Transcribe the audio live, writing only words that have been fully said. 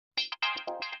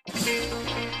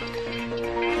The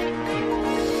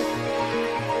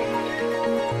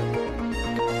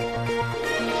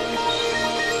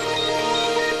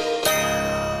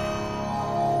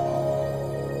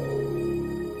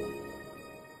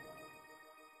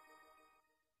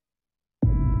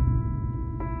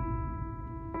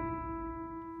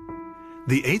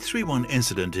 831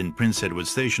 incident in Prince Edward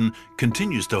Station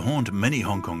continues to haunt many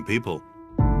Hong Kong people.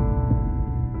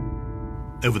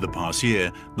 Over the past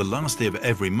year, the last day of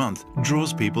every month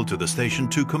draws people to the station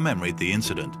to commemorate the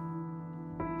incident.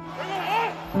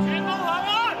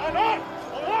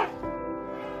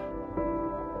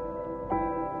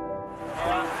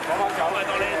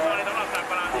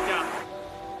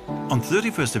 On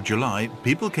 31st of July,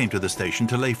 people came to the station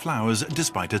to lay flowers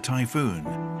despite a typhoon.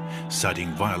 Citing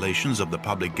violations of the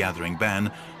public gathering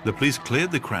ban, the police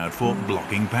cleared the crowd for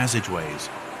blocking passageways.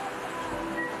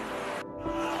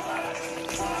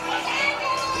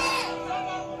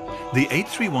 The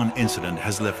 831 incident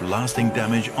has left lasting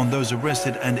damage on those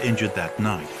arrested and injured that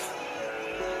night.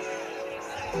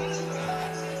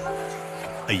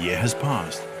 A year has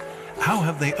passed. How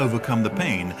have they overcome the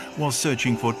pain while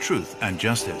searching for truth and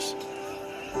justice?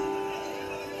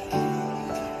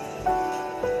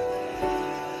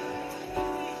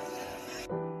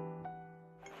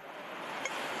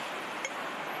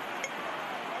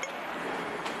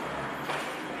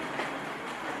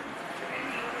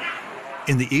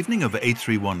 In the evening of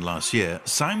 831 last year,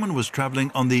 Simon was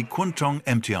travelling on the Kwun Tong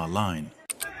MTR line.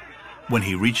 When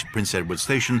he reached Prince Edward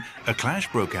Station, a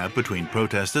clash broke out between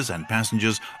protesters and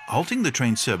passengers, halting the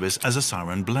train service as a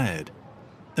siren blared.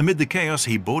 Amid the chaos,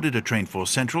 he boarded a train for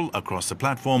Central across the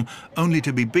platform, only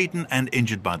to be beaten and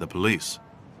injured by the police.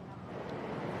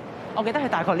 我記得係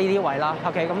大概呢啲位啦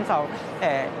 ，OK， 咁就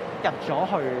入咗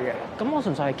去嘅。咁我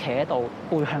純粹係企喺度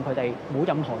背向佢哋，冇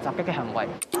任何襲擊嘅行為。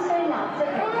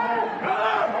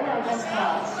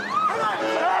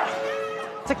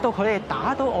直到佢哋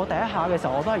打到我第一下嘅時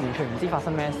候，我都係完全唔知發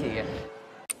生咩事嘅。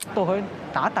到佢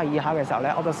打第二下嘅時候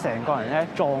咧，我就成個人咧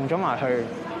撞咗埋去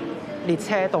列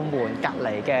車道門隔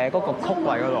離嘅嗰個曲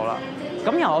位嗰度啦。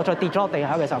咁然後我再跌咗落地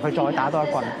下嘅時候，佢再打多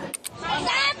一棍。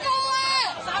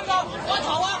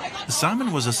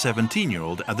 Simon was a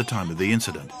 17-year-old at the time of the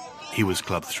incident. He was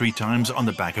clubbed 3 times on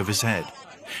the back of his head.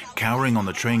 Cowering on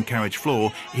the train carriage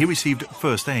floor, he received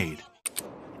first aid.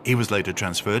 He was later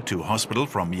transferred to hospital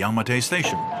from Yau Ma Tei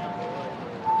Station.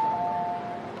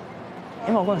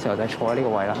 因為我嗰陣時候就坐喺呢個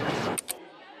位啦，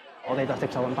我哋就接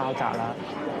受緊包紮啦。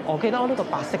我記得我呢個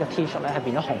白色嘅 T 恤咧係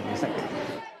變咗紅色嘅，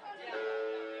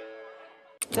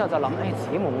之後就諗自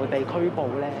己會唔會被拘捕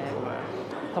咧咁樣。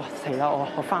哇死啦！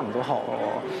我翻唔到學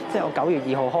喎，即係我9月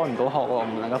2號開唔到學喎，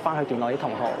唔能夠翻去見我啲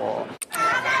同學喎。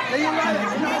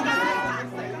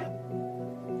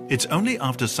 It's only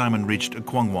after Simon reached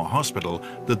Kwong Wah Hospital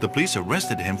that the police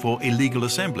arrested him for illegal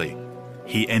assembly.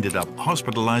 He ended up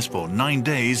hospitalized for 9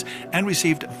 days and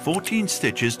received 14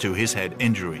 stitches to his head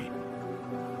injury.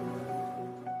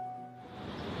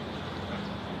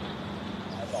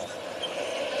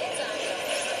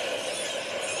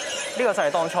 This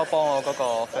is當初幫我嗰個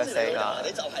first aid 啦。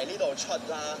你就喺呢度出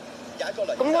啦。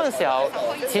 咁嗰陣時候，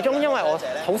始終因為我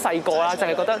好細個啦，就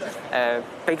係覺得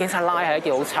被警察拉係一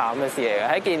件好慘嘅事嚟嘅，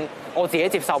係一件我自己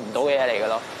接受唔到嘅嘢嚟嘅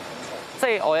咯。即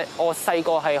係我細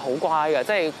個係好乖嘅，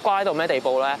即係乖到咩地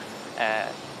步咧？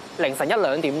凌晨1、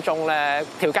2點鐘咧，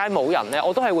條街冇人咧，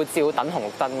我都係會照等紅綠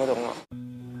燈嗰種咯。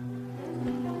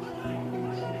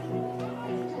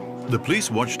 The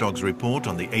police watchdog's report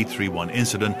on the 831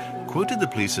 incident quoted the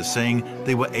police as saying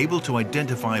they were able to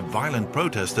identify violent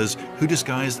protesters who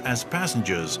disguised as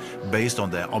passengers based on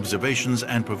their observations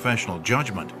and professional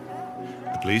judgment.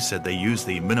 The police said they used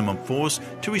the minimum force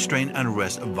to restrain and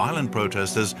arrest violent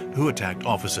protesters who attacked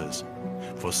officers.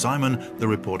 For Simon, the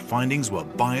report findings were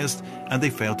biased and they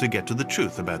failed to get to the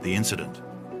truth about the incident.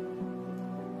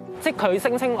 即係佢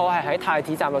聲稱我係喺太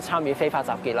子站度參與非法集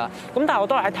結啦，咁但係我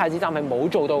都係喺太子站係冇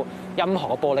做到任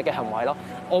何暴力嘅行為咯，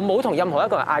我冇同任何一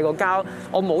個人嗌過交，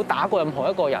我冇打過任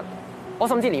何一個人，我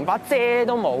甚至連把遮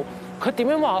都冇。佢點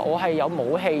樣話我係有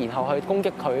武器，然後去攻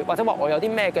擊佢，或者話我有啲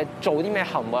咩嘅做啲咩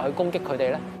行為去攻擊佢哋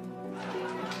咧？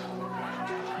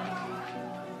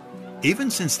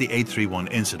 Even since the 831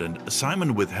 incident,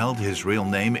 Simon withheld his real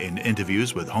name in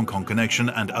interviews with Hong Kong Connection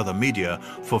and other media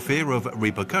for fear of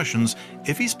repercussions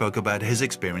if he spoke about his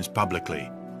experience publicly.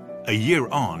 A year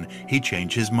on, he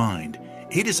changed his mind.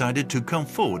 He decided to come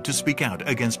forward to speak out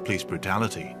against police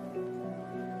brutality.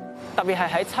 特別係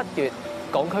喺7月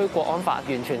港區國安法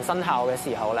完全生效嘅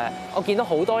時候咧，我見到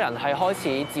好多人係開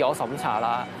始自我審查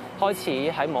啦，開始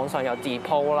喺網上又自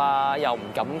鋪啦，又唔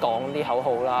敢講啲口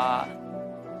號啦。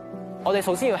 我哋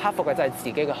首先要克服嘅就係自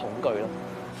己嘅恐懼咯。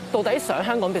到底想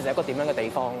香港變成一個點樣嘅地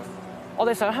方？我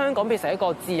哋想香港變成一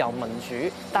個自由民主、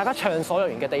大家暢所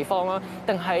欲言嘅地方啦，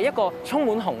定係一個充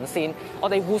滿紅線、我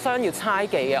哋互相要猜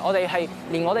忌嘅，我哋係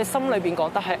連我哋心裏邊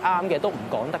覺得係啱嘅都唔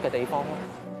講得嘅地方咯。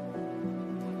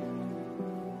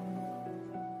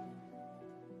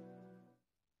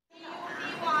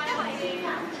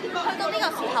去到呢個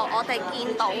時候，我哋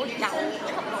見到有速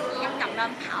龍已經咁樣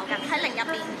跑緊喺另一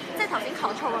邊，即係頭先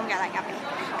control room 嘅另一邊。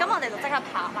咁我哋就即刻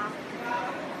跑啦。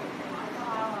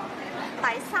第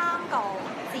3個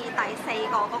至第4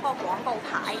個嗰個廣告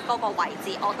牌嗰個位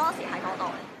置，我當時喺嗰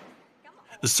度。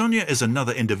Sonia is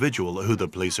another individual who the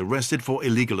police arrested for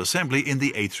illegal assembly in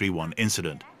the 831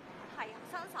 incident.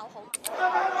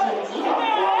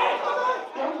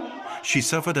 She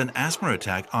suffered an asthma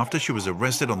attack after she was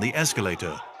arrested on the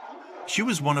escalator. She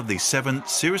was one of the 7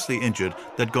 seriously injured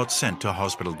that got sent to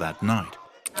hospital that night.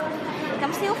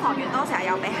 咁消防員當時係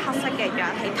有俾黑色嘅氧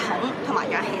氣筒同埋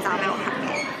氧氣罩俾我行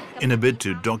嘅。In a bid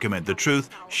to document the truth,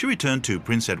 she returned to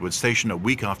Prince Edward Station a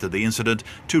week after the incident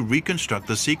to reconstruct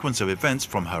the sequence of events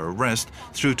from her arrest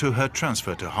through to her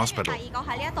transfer to hospital. 第2個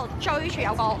喺呢一度追住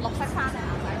有個綠色衫嘅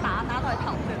男仔打到佢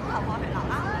頭破血流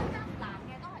啦。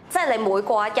即係你每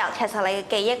過一日，其實你嘅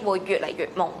記憶會越嚟越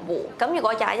模糊。咁如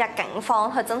果有一日警方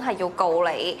佢真係要告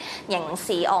你刑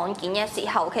事案件嘅時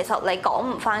候，其實你講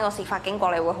唔翻個事發經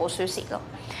過，你會好輸蝕咯。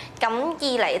咁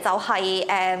二嚟就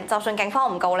係就算警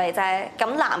方唔告你啫，咁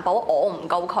難保我唔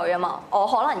告佢啊嘛，我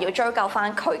可能要追究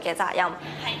翻佢嘅責任。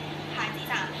係太子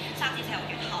站3至4號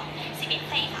月台涉嫌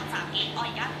非法集結，我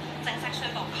而家正式宣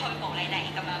布拘捕你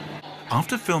哋咁樣。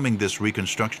After filming this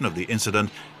reconstruction of the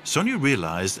incident, Sonia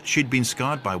realized she'd been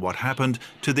scarred by what happened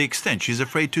to the extent she's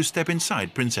afraid to step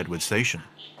inside Prince Edward Station.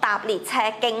 搭列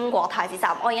車經過太子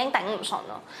站，我已經頂唔順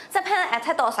啦，即係 panic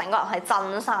attack 到我成個人係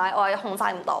震晒，我係控制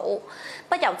唔到，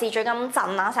不由自主咁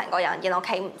震啦成個人，然後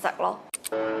企唔直咯。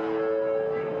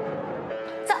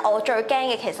即係我最驚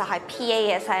嘅其實係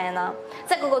PA 嘅聲啦，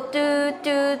即係嗰個嘟嘟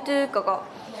嘟嗰個，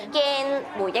驚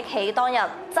回憶起當日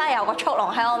真係有個速龍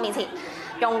喺我面前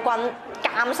用棍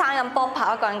鑑生咁剝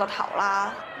跑一個人個頭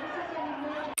啦，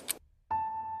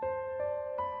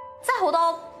即係好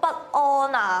多不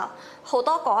安啊，好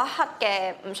多嗰一刻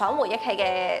嘅唔想回憶起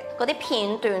嘅嗰啲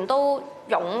片段都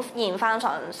湧現翻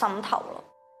上心頭咯。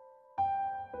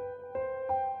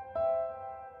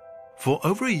For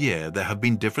over a year, there have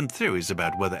been different theories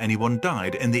about whether anyone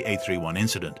died in the 831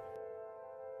 incident.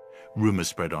 Rumours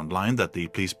spread online that the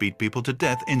police beat people to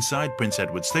death inside Prince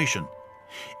Edward Station.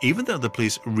 Even though the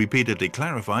police repeatedly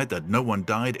clarified that no one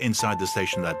died inside the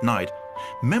station that night,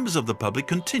 members of the public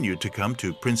continued to come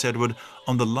to Prince Edward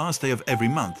on the last day of every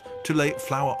month to lay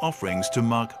flower offerings to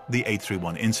mark the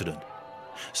 831 incident.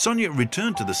 Sonia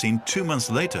returned to the scene 2 months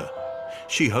later.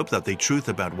 She hoped that the truth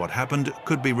about what happened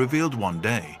could be revealed one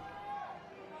day.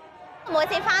 每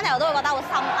次翻嚟我都會覺得好心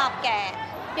噏嘅。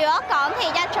如果港鐵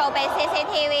一早俾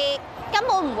CCTV， 根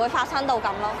本唔會發生到咁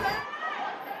咯。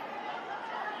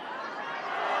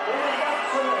你哋而家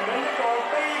進行緊一個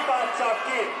非法集結，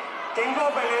警方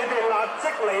命你哋立即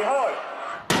離開。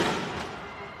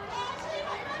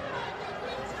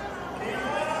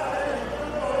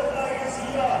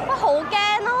哇，好驚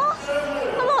咯！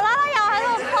佢無啦啦又喺度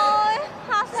開，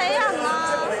嚇死人啊！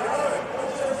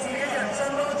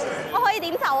我可以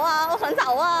點走啊？我想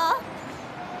走啊！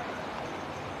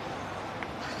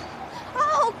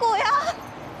好攰啊！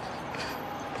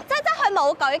即係佢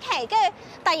冇舉旗，跟住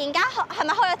突然間係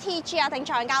咪開咗 TG 啊？定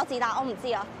橡膠子彈？我唔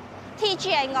知啊。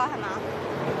TG 啊，應該係嘛？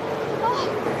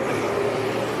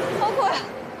好攰啊！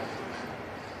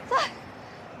真係，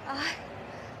唉。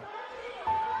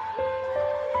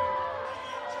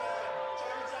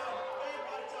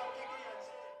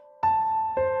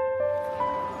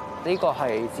呢個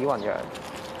係止暈藥、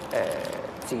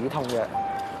止痛藥、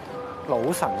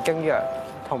腦神經藥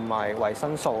同埋維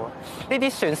生素咯。呢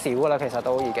啲算少㗎啦，其實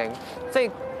都已經，即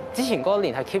係之前嗰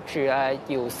年係 keep 住咧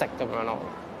要食咁樣咯。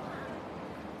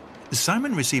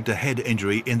Simon received a head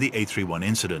injury in the 831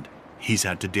 incident. He's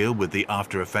had to deal with the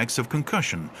after effects of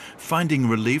concussion, finding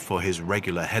relief for his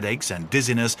regular headaches and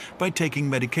dizziness by taking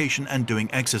medication and doing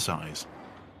exercise.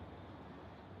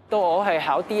 到我係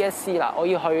考 DSE 啦，我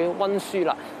要去温書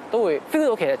啦，都會 feel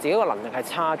到其實自己個能力係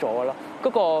差咗咯，嗰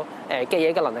個記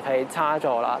嘢嘅能力係差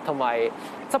咗啦，同埋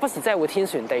執不時真係會天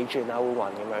旋地轉啊，會暈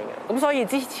咁樣嘅。咁所以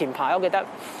之前排我記得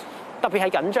特別係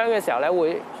緊張嘅時候咧，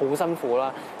會好辛苦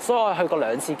啦，所以我去過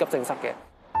2次急症室嘅。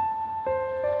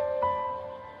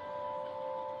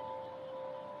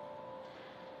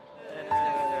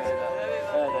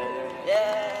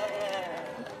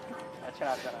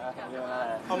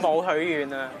我冇許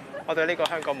願啊！我對呢個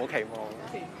香港冇期望。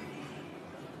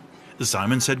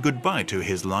Simon said goodbye to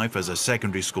his life as a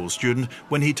secondary school student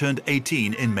when he turned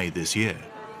 18 in May this year.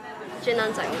 專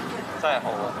登整，真係好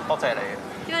啊！多謝你。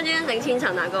點解專登整千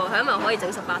層蛋糕？係因為可以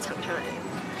整18層出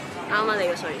嚟，啱啱你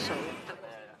嘅歲數。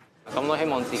咁都希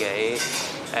望自己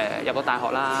入到大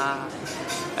學啦，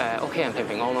屋企人平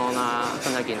平安安啦，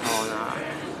身體健康啦。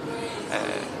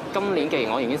今年既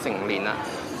然我已經成年啦，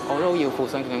我都要負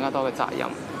上更加多嘅責任，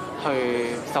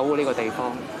去守護呢個地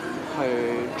方，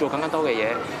去做更加多嘅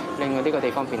嘢，令到呢個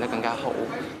地方變得更加好。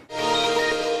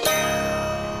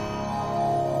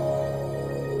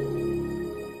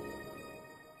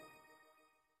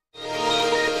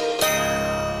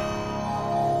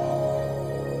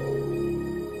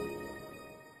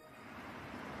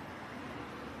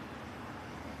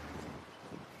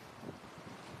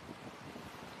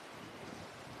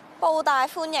報大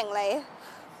歡迎你。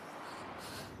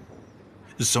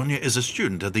 Sonia is a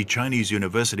student at the Chinese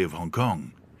University of Hong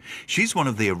Kong. She's one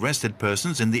of the arrested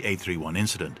persons in the 831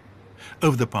 incident.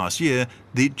 Over the past year,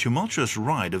 the tumultuous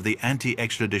ride of the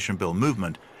anti-extradition bill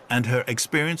movement and her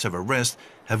experience of arrest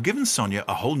have given Sonia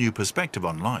a whole new perspective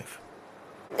on life.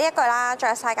 呢一句啦，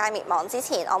在世界滅亡之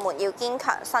前，我們要堅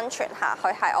強生存下去，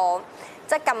係我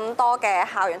咁多嘅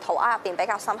校園塗鴉入邊比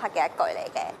較深刻嘅一句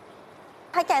嚟嘅。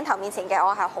 喺鏡頭面前嘅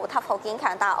我係好 tough 好堅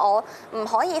強，但係我唔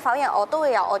可以否認我都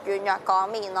會有我軟弱嗰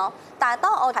一面咯。但係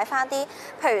當我睇翻啲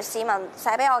譬如市民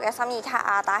寫俾我嘅心意卡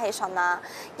啊、打氣信啊，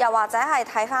又或者係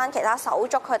睇翻其他手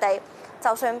足佢哋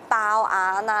就算爆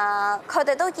眼啊，佢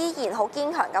哋都依然好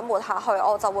堅強咁活下去，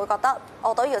我就會覺得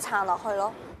我都要撐落去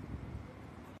咯。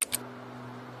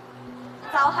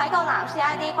就喺個男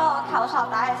CID 幫我扣索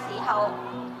帶嘅時候，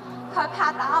佢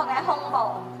拍打我嘅胸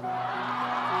部。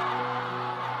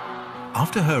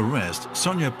 After her arrest,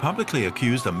 Sonia publicly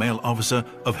accused a male officer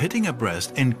of hitting her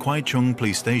breast in Kwai Chung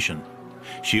Police Station.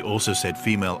 She also said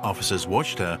female officers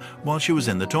watched her while she was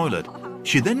in the toilet.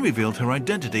 She then revealed her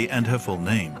identity and her full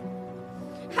name.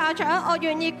 校長，我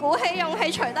願意鼓起勇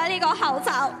氣除低呢個口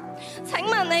罩。請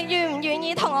問你願唔願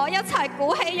意同我一齊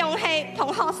鼓起勇氣，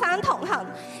同學生同行，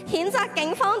譴責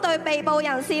警方對被捕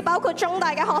人士，包括中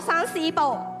大嘅學生施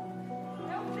暴？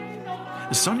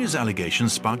 Sonia's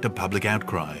allegations sparked a public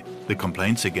outcry. The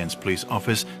complaints against police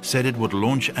office said it would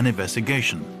launch an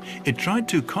investigation. It tried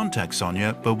to contact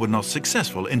Sonia but were not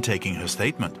successful in taking her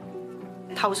statement.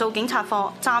 投訴警察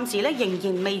課暫時仍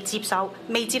然未接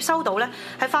收到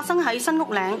係發生喺新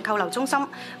屋嶺扣留中心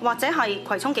或者係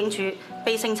葵涌警署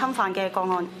被性侵犯嘅個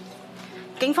案。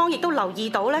警方亦都留意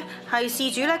到係事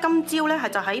主今朝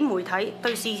就喺媒體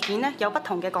對事件有不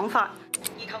同嘅講法。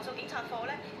而投訴警察課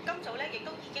今早亦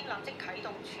都已經立即啟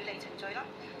動處理程序啦，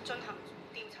進行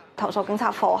調查。投訴警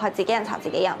察課係自己人查自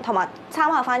己人，同埋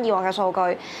參考翻以往嘅數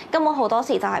據，根本好多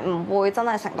時就係唔會真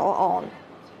係成到案。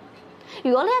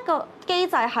如果呢一個機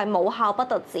制係冇效不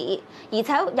特止，而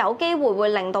且有機會會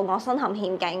令到我身陷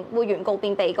險境，會原告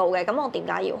變被告嘅，咁我點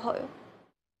解要去？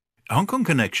 Hong Kong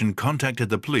Connection contacted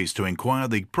the police to inquire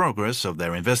the progress of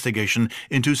their investigation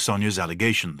into Sonia's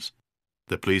allegations.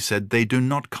 The police said they do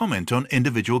not comment on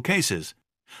individual cases.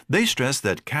 They stressed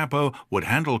that CAPO would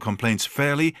handle complaints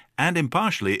fairly and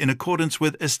impartially in accordance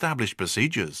with established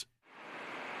procedures.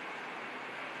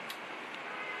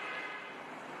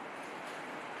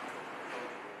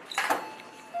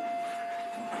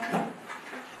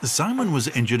 Simon was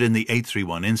injured in the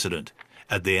 831 incident.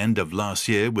 At the end of last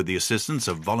year, with the assistance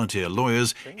of volunteer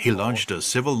lawyers, he lodged a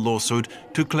civil lawsuit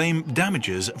to claim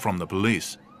damages from the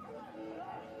police.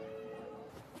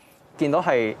 見到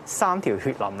係3條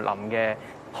血淋淋嘅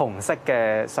紅色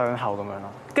嘅傷口咁樣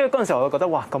咯，跟住嗰陣時我就覺得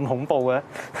哇咁恐怖嘅。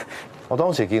我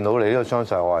當時見到你呢個傷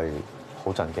勢，我係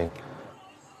好震驚。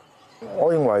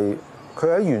我認為佢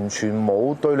喺完全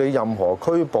冇對你任何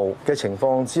拘捕嘅情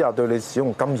況之下，對你使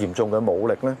用咁嚴重嘅武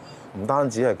力咧，唔單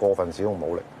止係過分使用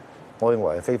武力，我認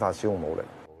為係非法使用武力。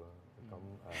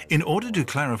 In order to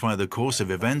clarify the course of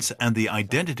events and the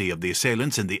identity of the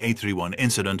assailants in the 831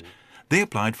 incident, they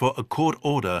applied for a court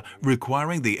order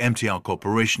requiring the MTR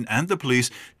Corporation and the police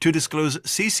to disclose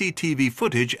CCTV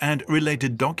footage and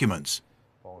related documents.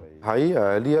 喺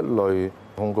呢一類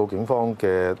控告警方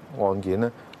嘅案件咧，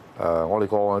我哋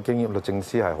個案嘅經驗，律政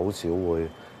司係好少會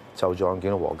就住案件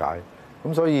去和解。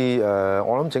咁所以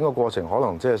我諗整個過程可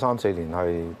能即係3、4年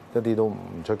係一啲都唔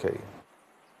出奇。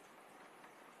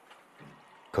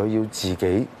佢要自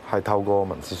己係透過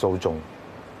民事訴訟，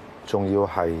仲要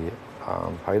係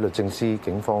喺律政司、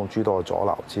警方諸多阻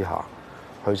撓之下，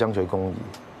去爭取公義。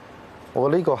我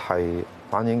覺得呢個係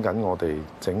反映緊我哋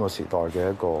整個時代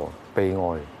嘅一個悲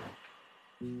哀。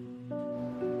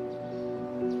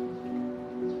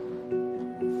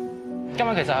今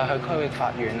日其實係去區域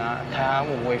法院啦，睇下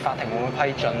會唔會法庭會唔會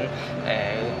批准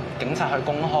警察去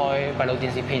公開閉路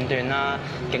電視片段啦、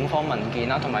警方文件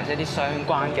啦，同埋一啲相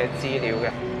關嘅資料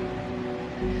嘅。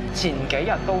前幾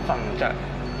日都瞓唔着，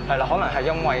係啦，可能係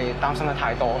因為擔心得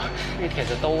太多，其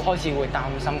實都開始會擔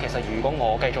心，其實如果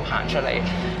我繼續行出嚟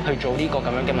去做呢個咁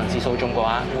樣嘅民事訴訟嘅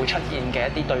話，會出現嘅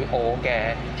一啲對我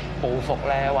嘅報復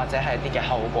咧，或者係一啲嘅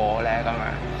後果咧咁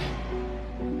樣。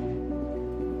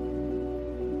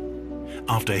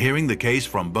After hearing the case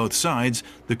from both sides,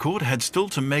 the court had still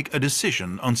to make a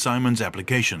decision on Simon's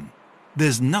application.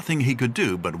 There's nothing he could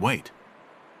do but wait.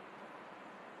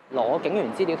 攞警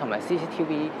員資料同埋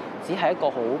CCTV 只係一個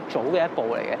好早嘅一步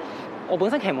嚟嘅，我本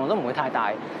身期望都唔會太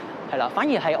大，係啦，反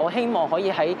而係我希望可以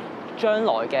喺將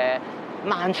來嘅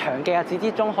漫長嘅日子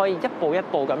之中，可以一步一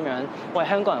步咁樣為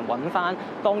香港人揾翻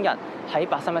當日喺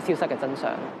831消失嘅真相。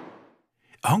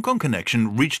Hong Kong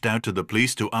Connection reached out to the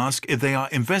police to ask if they are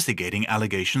investigating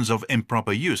allegations of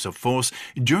improper use of force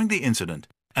during the incident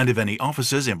and if any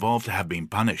officers involved have been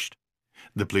punished.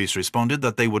 The police responded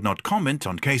that they would not comment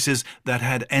on cases that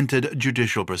had entered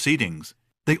judicial proceedings.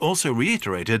 They also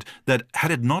reiterated that had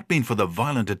it not been for the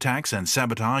violent attacks and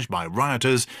sabotage by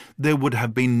rioters, there would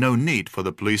have been no need for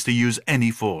the police to use any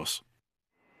force.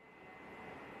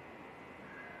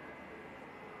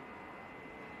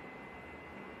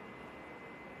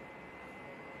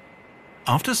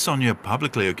 After Sonia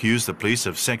publicly accused the police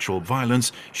of sexual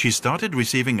violence, she started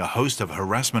receiving a host of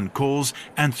harassment calls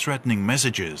and threatening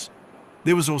messages.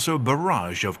 There was also a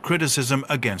barrage of criticism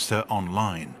against her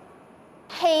online.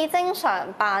 戲精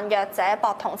常扮弱者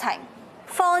博同情，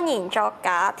謊言作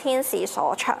假，天使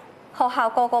所長。學校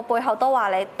個個背後都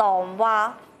話你當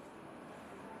蛙，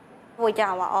會有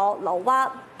人話我老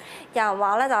屈，有人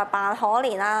話咧就係扮可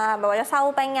憐啊，咪為咗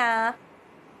收兵啊。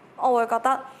我會覺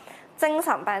得精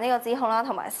神病呢個指控啦，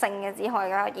同埋性嘅指控係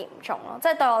更加嚴重咯，即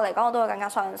係對我嚟講，我都會更加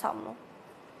傷心咯。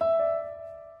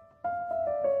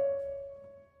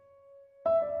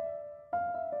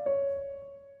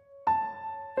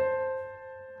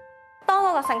當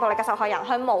嗰個性暴力嘅受害人，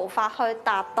佢無法去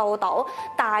達到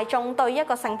大眾對一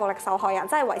個性暴力受害人，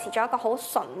即係維持咗一個好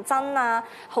純真啊、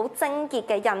好貞潔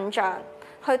嘅印象，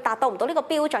去達到唔到呢個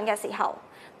標準嘅時候，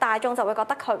大眾就會覺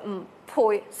得佢唔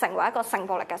配成為一個性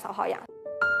暴力嘅受害人。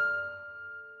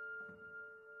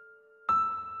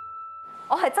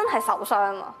我係真係受傷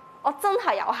啊！我真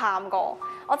係有喊過，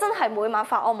我真係每晚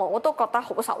發噩夢，我都覺得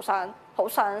好受傷、好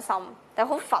傷心，又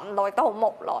好憤怒，亦都好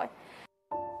無奈。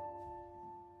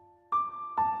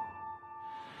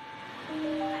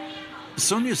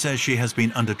Sonia says she has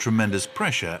been under tremendous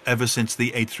pressure ever since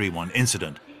the 831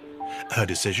 incident. Her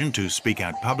decision to speak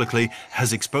out publicly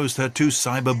has exposed her to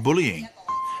cyberbullying.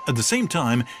 At the same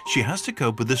time, she has to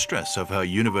cope with the stress of her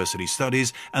university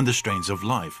studies and the strains of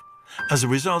life. As a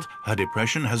result, her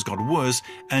depression has got worse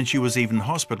and she was even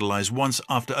hospitalized once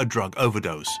after a drug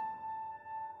overdose.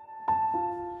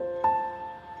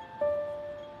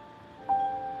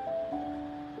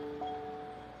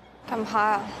 近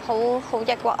排好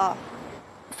抑鬱啊，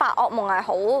發噩夢係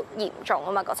好嚴重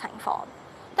啊嘛個情況。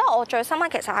因為我最深刻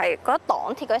其實係覺得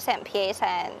擋鐵嗰啲死人 PA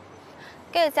聲，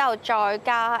跟住之後再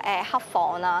加黑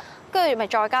房啊，跟住咪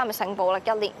再加咪性暴力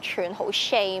一連串，好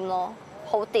shame 咯，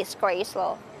好 disgrace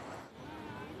咯。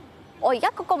我而家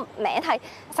嗰個名係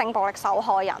性暴力受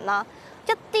害人啦，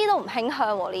一啲都唔輕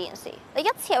香喎呢件事。你一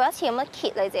次又一次咁樣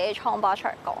揭你自己嘅瘡疤出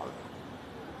嚟講，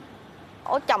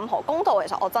我任何公道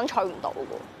其實我爭取唔到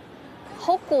嘅，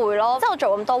好攰咯。即係我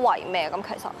做咁多為咩？咁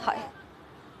其實係。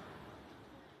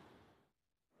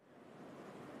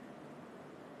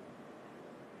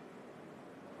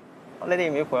你哋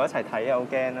要唔要陪我一齊睇啊？好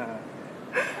驚啊！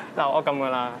嗱，我撳㗎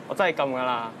啦，我真係撳㗎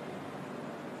啦。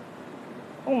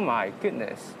Oh my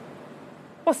goodness！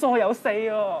 我數有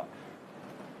4喎。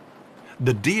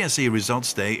 The DSE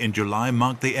results day in July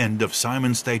marked the end of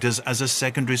Simon's status as a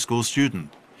secondary school student.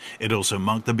 It also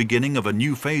marked the beginning of a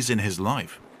new phase in his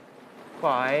life.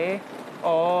 喂，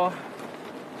我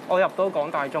入到港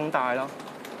大中大咯，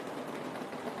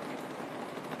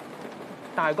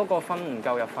但係嗰個分唔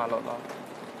夠入法律咯。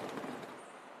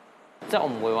即係我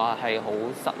唔會話係好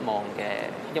失望嘅，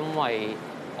因為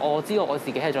我知道我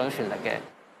自己係盡咗全力嘅。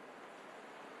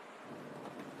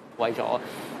 為咗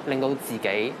令到自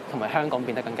己同埋香港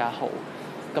變得更加好，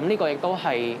咁呢個亦都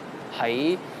係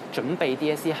喺準備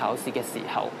DSE 考試嘅時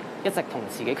候一直同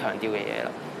自己強調嘅嘢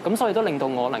啦。咁所以都令到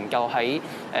我能夠喺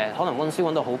可能溫書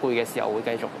溫到好攰嘅時候，會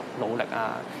繼續努力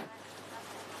啊！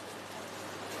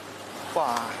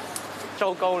哇，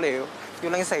糟糕了，要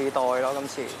拎4袋咯今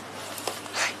次。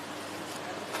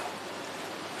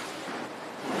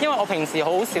 因為我平時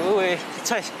好少會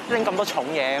出嚟拎咁多重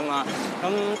嘢啊嘛，咁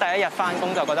第一日翻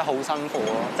工就覺得好辛苦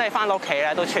咯，即係翻到屋企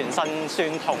咧都全身酸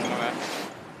痛咁樣。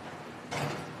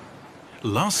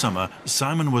Last summer,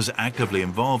 Simon was actively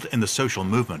involved in the social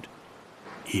movement.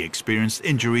 He experienced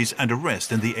injuries and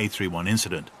arrest in the A31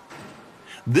 incident.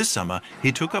 This summer,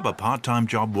 he took up a part-time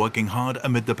job working hard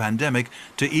amid the pandemic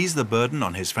to ease the burden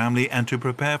on his family and to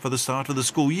prepare for the start of the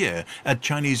school year at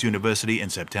Chinese University in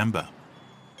September.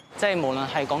 即係無論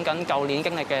係講緊舊年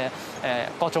經歷嘅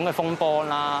各種嘅風波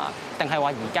啦，定係話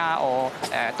而家我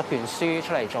讀完書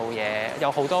出嚟做嘢，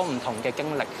有好多唔同嘅經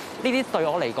歷，呢啲對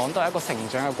我嚟講都係一個成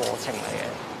長嘅過程嚟嘅。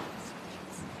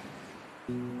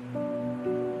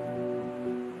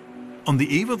On the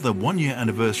eve of the one-year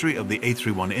anniversary of the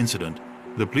A31 incident,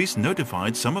 the police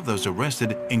notified some of those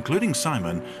arrested, including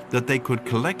Simon, that they could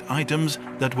collect items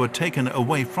that were taken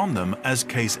away from them as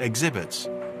case exhibits.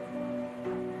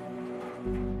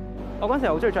 我嗰陣時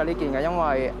好中意着呢件嘅，因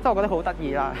為我覺得好得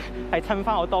意啦，係襯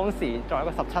翻我當時作為一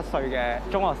個17歲嘅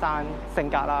中學生性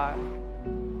格啦。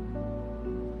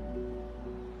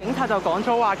警察就講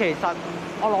咗話，其實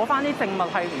我攞翻啲證物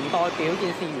係唔代表件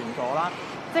事完咗啦，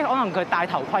即係可能佢戴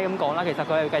頭盔咁講啦，其實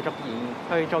佢係繼續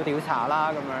去做調查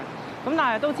啦咁樣。咁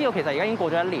但係都知道其實而家已經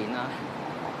過咗1年啦，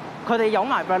佢哋有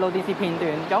埋閉路電視片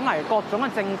段，有埋各種嘅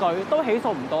證據，都起訴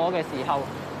唔到嘅時候。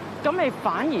咁你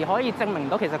反而可以證明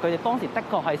到其實佢哋當時的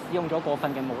確係使用咗過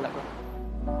分嘅武力咯。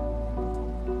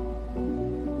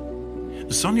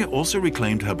Sonia also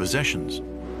reclaimed her possessions.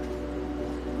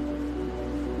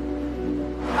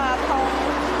 八筒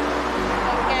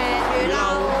嘅雨褸。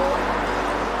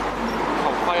頭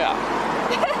盔啊！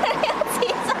呢個字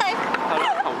真係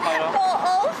頭盔咯。我好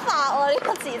發喎，呢個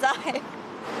字真係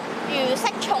如釋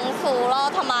重負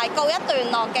咯，同埋告一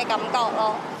段落嘅感覺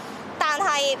咯。但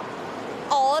係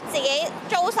我自己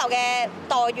遭受嘅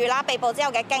待遇啦，被捕之後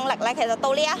嘅經歷咧，其實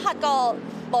到呢一刻個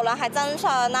無論係真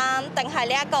相啦，定係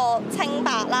呢一個清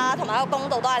白啦，同埋一個公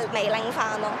道都係未拎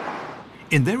翻咯。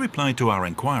In their reply to our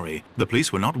inquiry, the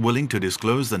police were not willing to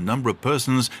disclose the number of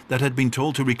persons that had been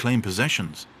told to reclaim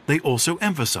possessions. They also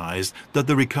emphasized that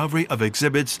the recovery of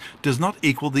exhibits does not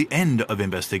equal the end of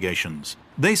investigations.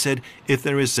 They said if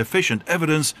there is sufficient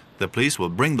evidence, the police will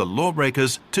bring the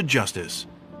lawbreakers to justice.